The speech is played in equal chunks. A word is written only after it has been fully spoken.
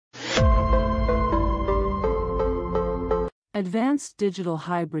Advanced digital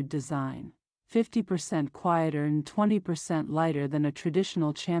hybrid design, 50% quieter and 20% lighter than a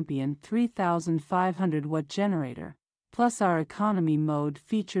traditional Champion 3500 watt generator. Plus our economy mode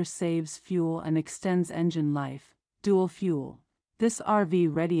feature saves fuel and extends engine life, dual fuel. This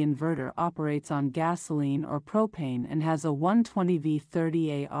RV-ready inverter operates on gasoline or propane and has a 120V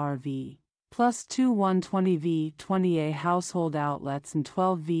 30A RV, plus two 120V 20A household outlets and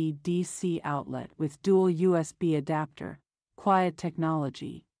 12V DC outlet with dual USB adapter. Quiet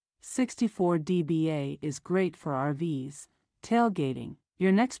technology. 64 dBA is great for RVs, tailgating,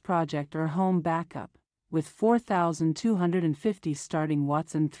 your next project or home backup, with 4,250 starting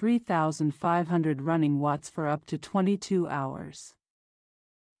watts and 3,500 running watts for up to 22 hours.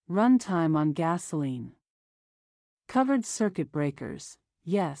 Runtime on gasoline. Covered circuit breakers,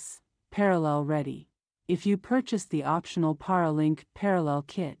 yes, parallel ready. If you purchase the optional Paralink parallel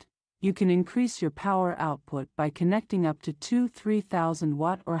kit, you can increase your power output by connecting up to two 3,000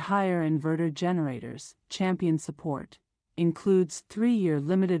 watt or higher inverter generators. Champion support includes 3-year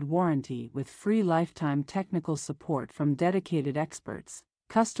limited warranty with free lifetime technical support from dedicated experts.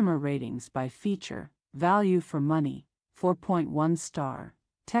 Customer ratings by feature, value for money, 4.1 star.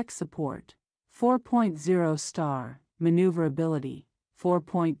 Tech support, 4.0 star. Maneuverability,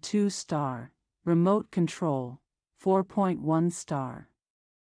 4.2 star. Remote control, 4.1 star.